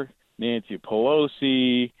Schumer, Nancy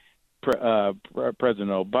Pelosi, President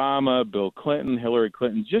Obama, Bill Clinton, Hillary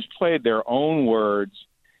Clinton, just played their own words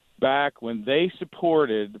back when they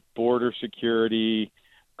supported border security,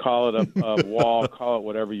 call it a wall, call it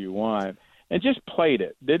whatever you want, and just played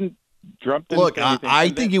it. Trump didn't Look, say anything. I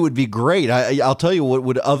think it would be great. I'll tell you what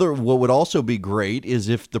would also be great is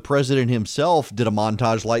if the president himself did a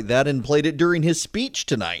montage like that and played it during his speech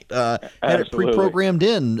tonight. Had it pre-programmed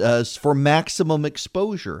in for maximum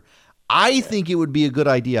exposure. I think it would be a good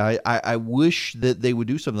idea. I wish that they would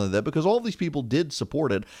do something like that because all these people did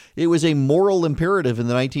support it. It was a moral imperative in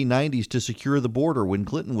the 1990s to secure the border when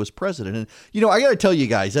Clinton was president. And, I got to tell you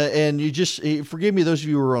guys, and you just forgive me, those of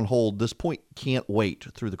you who are on hold, this point can't wait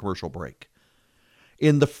through the commercial break.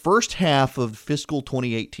 In the first half of fiscal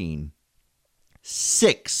 2018,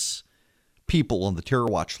 6 people on the terror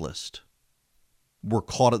watch list were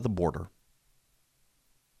caught at the border.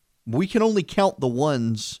 We can only count the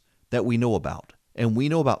ones that we know about, and we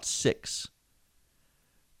know about 6.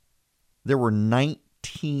 There were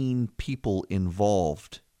 19 people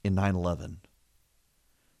involved in 9/11,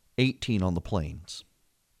 18 on the planes.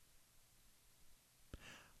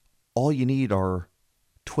 All you need are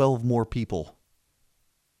 12 more people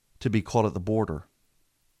to be caught at the border.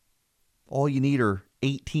 All you need are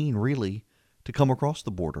 18, really, to come across the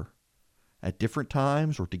border at different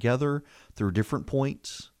times or together through different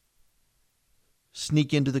points,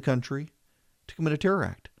 sneak into the country to commit a terror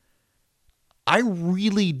act. I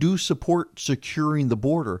really do support securing the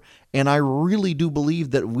border, and I really do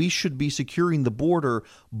believe that we should be securing the border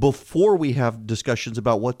before we have discussions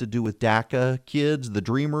about what to do with DACA kids, the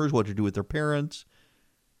Dreamers, what to do with their parents.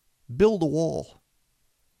 Build a wall.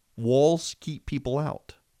 Walls keep people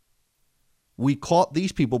out. We caught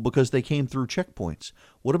these people because they came through checkpoints.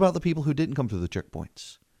 What about the people who didn't come through the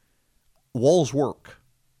checkpoints? Walls work.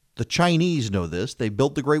 The Chinese know this. They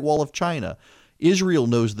built the Great Wall of China. Israel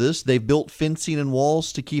knows this. They've built fencing and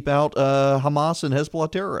walls to keep out Hamas and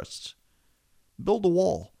Hezbollah terrorists. Build a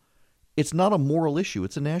wall. It's not a moral issue.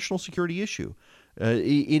 It's a national security issue.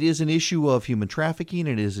 It is an issue of human trafficking.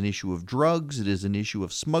 It is an issue of drugs. It is an issue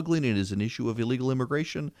of smuggling. It is an issue of illegal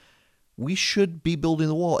immigration. We should be building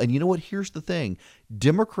the wall. And you know what? Here's the thing.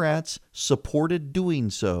 Democrats supported doing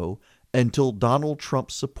so until Donald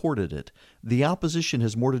Trump supported it. The opposition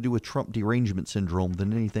has more to do with Trump derangement syndrome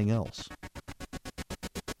than anything else.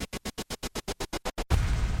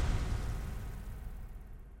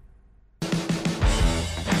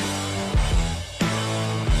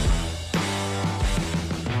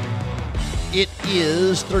 It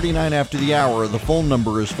is 39 after the hour. The phone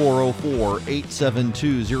number is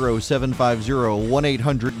 404-872-0750,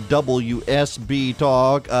 1-800-WSB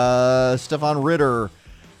Talk. Stefan Ritter,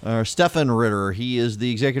 he is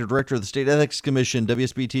the executive director of the State Ethics Commission.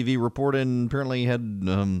 WSB TV reporting apparently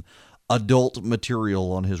had adult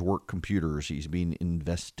material on his work computers. He's being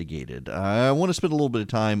investigated. I want to spend a little bit of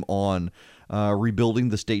time on rebuilding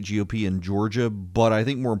the state GOP in Georgia, but I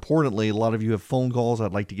think more importantly, a lot of you have phone calls.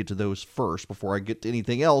 I'd like to get to those first before I get to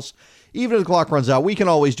anything else. Even if the clock runs out, we can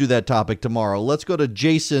always do that topic tomorrow. Let's go to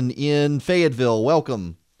Jason in Fayetteville.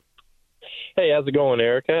 Welcome. Hey, how's it going,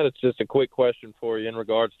 Eric? It's just a quick question for you in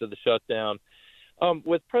regards to the shutdown.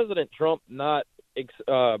 With President Trump not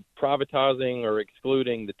privatizing or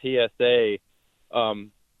excluding the TSA,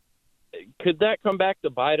 could that come back to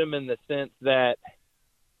bite them in the sense that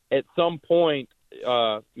at some point,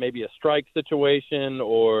 maybe a strike situation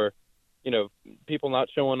or, people not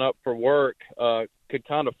showing up for work could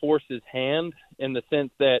kind of force his hand in the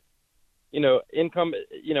sense that, income,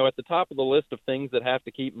 at the top of the list of things that have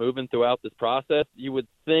to keep moving throughout this process, you would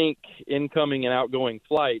think incoming and outgoing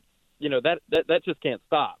flights, that just can't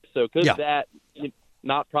stop. So could that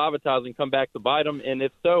not privatizing come back to bite them? And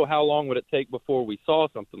if so, how long would it take before we saw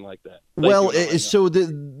something like that?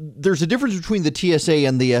 There's a difference between the TSA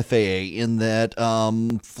and the FAA in that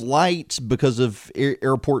flights, because of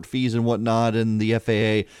airport fees and whatnot, and the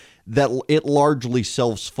FAA, that it largely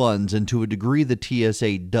self-funds, and to a degree the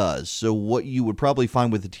TSA does. So what you would probably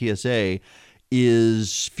find with the TSA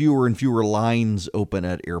is fewer and fewer lines open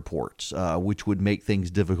at airports, which would make things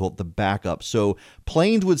difficult to back up. So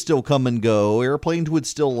planes would still come and go, airplanes would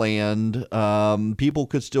still land, people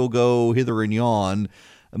could still go hither and yon,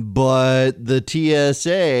 but the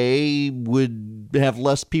TSA would have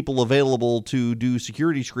less people available to do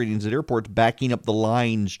security screenings at airports, backing up the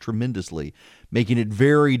lines tremendously, making it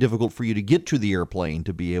very difficult for you to get to the airplane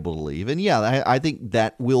to be able to leave. And I think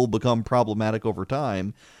that will become problematic over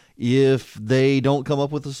time if they don't come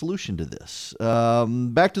up with a solution to this.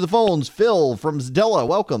 Back to the phones. Phil from Zdella,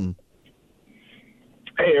 welcome.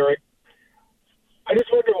 Hey, Eric. I just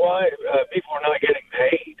wonder why people are not getting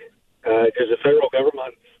paid. Does the federal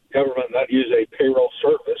government not use a payroll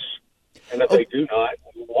service? And if they do not,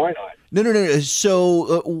 why not? No.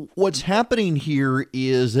 So what's happening here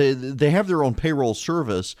is they have their own payroll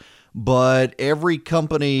service, but every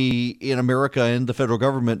company in America and the federal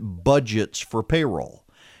government budgets for payroll.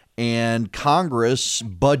 And Congress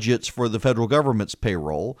budgets for the federal government's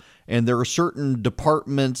payroll, and there are certain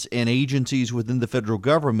departments and agencies within the federal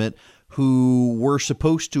government who were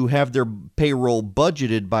supposed to have their payroll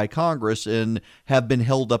budgeted by Congress and have been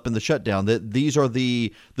held up in the shutdown. That these are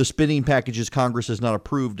the spending packages Congress has not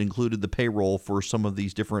approved, included the payroll for some of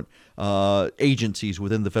these different agencies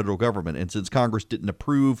within the federal government. And since Congress didn't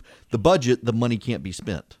approve the budget, the money can't be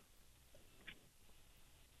spent.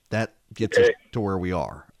 That gets us to where we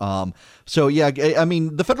are. The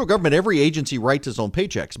federal government, every agency writes its own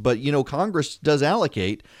paychecks, but, Congress does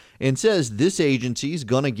allocate and says this agency is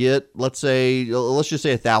going to get, let's just say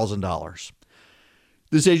 $1,000.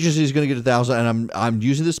 This agency is going to get $1,000, and I'm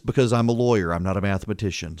using this because I'm a lawyer. I'm not a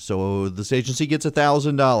mathematician. So this agency gets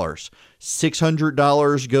 $1,000.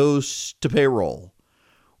 $600 goes to payroll.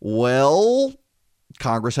 Well,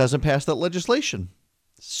 Congress hasn't passed that legislation.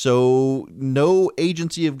 So no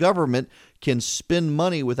agency of government can spend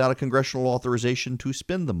money without a congressional authorization to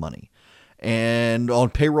spend the money, and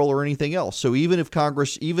on payroll or anything else. So even if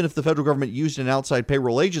the federal government used an outside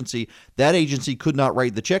payroll agency, that agency could not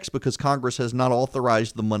write the checks because Congress has not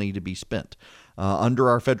authorized the money to be spent. Under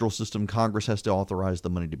our federal system, Congress has to authorize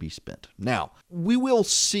the money to be spent. Now, we will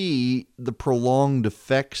see the prolonged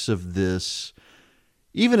effects of this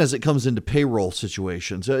even as it comes into payroll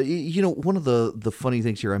situations. One of the funny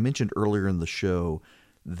things here, I mentioned earlier in the show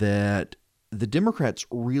that the Democrats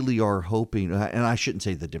really are hoping, and I shouldn't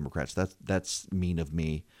say the Democrats, that's mean of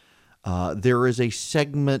me. There is a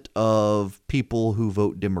segment of people who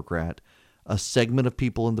vote Democrat, a segment of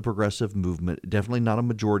people in the progressive movement, definitely not a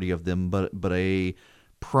majority of them, but a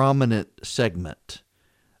prominent segment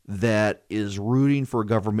that is rooting for a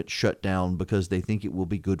government shutdown because they think it will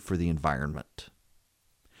be good for the environment.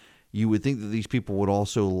 You would think that these people would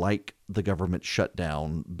also like the government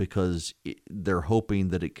shutdown because they're hoping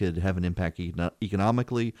that it could have an impact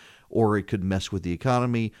economically, or it could mess with the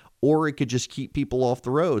economy, or it could just keep people off the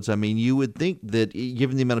roads. I mean, you would think that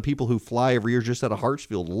given the amount of people who fly every year just out of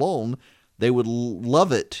Hartsfield alone, they would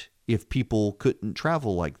love it if people couldn't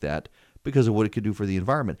travel like that because of what it could do for the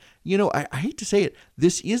environment. I hate to say it,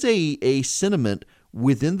 this is a sentiment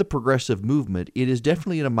within the progressive movement. It is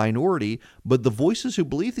definitely in a minority, but the voices who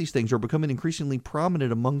believe these things are becoming increasingly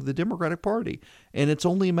prominent among the Democratic Party. And it's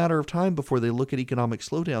only a matter of time before they look at economic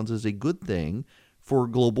slowdowns as a good thing for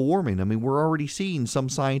global warming. I mean, we're already seeing some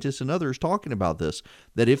scientists and others talking about this,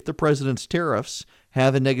 that if the president's tariffs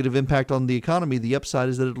have a negative impact on the economy, the upside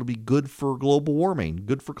is that it'll be good for global warming,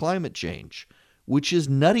 good for climate change, which is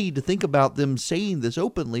nutty to think about them saying this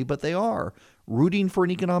openly, but they are rooting for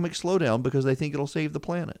an economic slowdown because they think it'll save the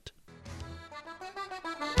planet.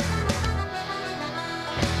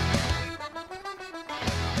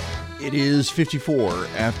 It is 54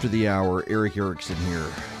 after the hour. Eric Erickson here.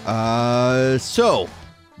 So,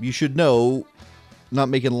 you should know, not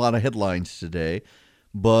making a lot of headlines today,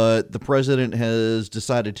 but the president has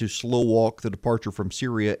decided to slow walk the departure from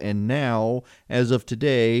Syria, and now, as of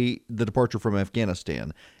today, the departure from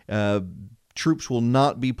Afghanistan. troops will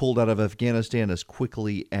not be pulled out of Afghanistan as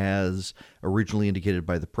quickly as originally indicated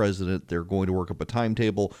by the president. They're going to work up a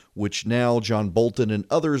timetable, which now John Bolton and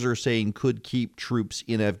others are saying could keep troops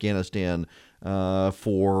in Afghanistan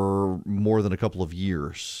for more than a couple of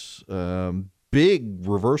years. Big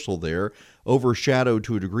reversal there, overshadowed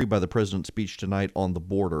to a degree by the president's speech tonight on the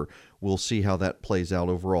border. We'll see how that plays out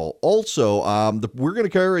overall. Also, we're going to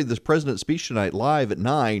carry this president's speech tonight live at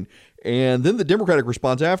 9, and then the Democratic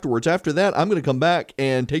response afterwards. After that, I'm going to come back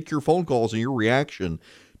and take your phone calls and your reaction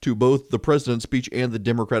to both the president's speech and the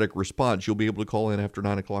Democratic response. You'll be able to call in after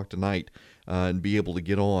 9 o'clock tonight and be able to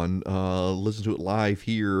get on, listen to it live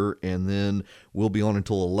here, and then we'll be on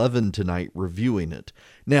until 11 tonight reviewing it.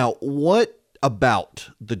 Now, what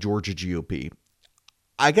about the Georgia GOP?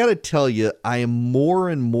 I got to tell you, I am more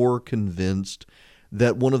and more convinced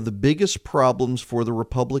that one of the biggest problems for the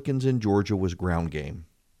Republicans in Georgia was ground game.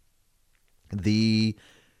 The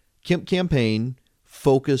Kemp campaign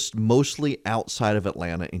focused mostly outside of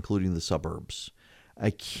Atlanta, including the suburbs.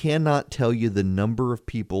 I cannot tell you the number of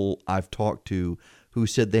people I've talked to who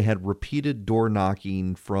said they had repeated door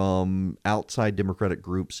knocking from outside Democratic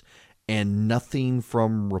groups and nothing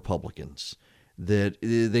from Republicans, that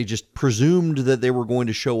they just presumed that they were going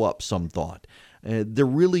to show up, some thought. There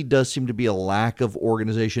really does seem to be a lack of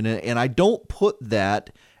organization, and I don't put that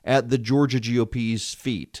at the Georgia GOP's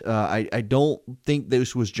feet. I don't think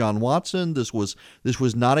this was John Watson. This was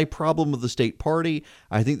not a problem of the state party.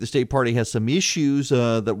 I think the state party has some issues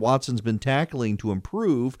that Watson's been tackling to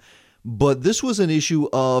improve. But this was an issue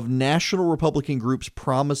of national Republican groups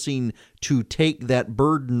promising to take that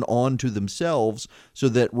burden onto themselves so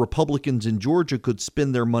that Republicans in Georgia could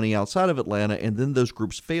spend their money outside of Atlanta, and then those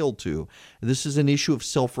groups failed to. This is an issue of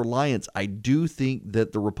self-reliance. I do think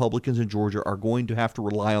that the Republicans in Georgia are going to have to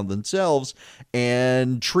rely on themselves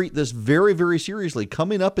and treat this very, very seriously.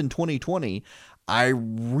 Coming up in 2020, I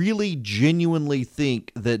really genuinely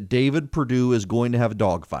think that David Perdue is going to have a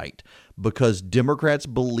dogfight, because Democrats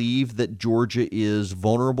believe that Georgia is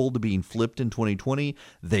vulnerable to being flipped in 2020.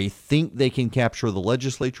 They think they can capture the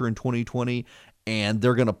legislature in 2020, and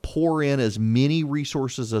they're going to pour in as many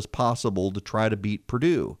resources as possible to try to beat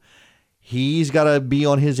Perdue. He's got to be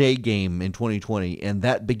on his A game in 2020, and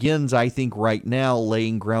that begins, I think, right now,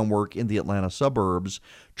 laying groundwork in the Atlanta suburbs,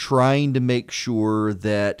 trying to make sure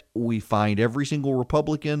that we find every single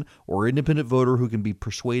Republican or independent voter who can be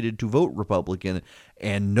persuaded to vote Republican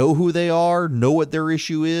and know who they are, know what their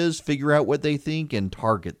issue is, figure out what they think, and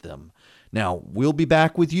target them. Now, we'll be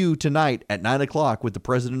back with you tonight at 9 o'clock with the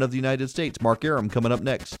President of the United States, Mark Arum, coming up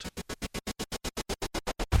next.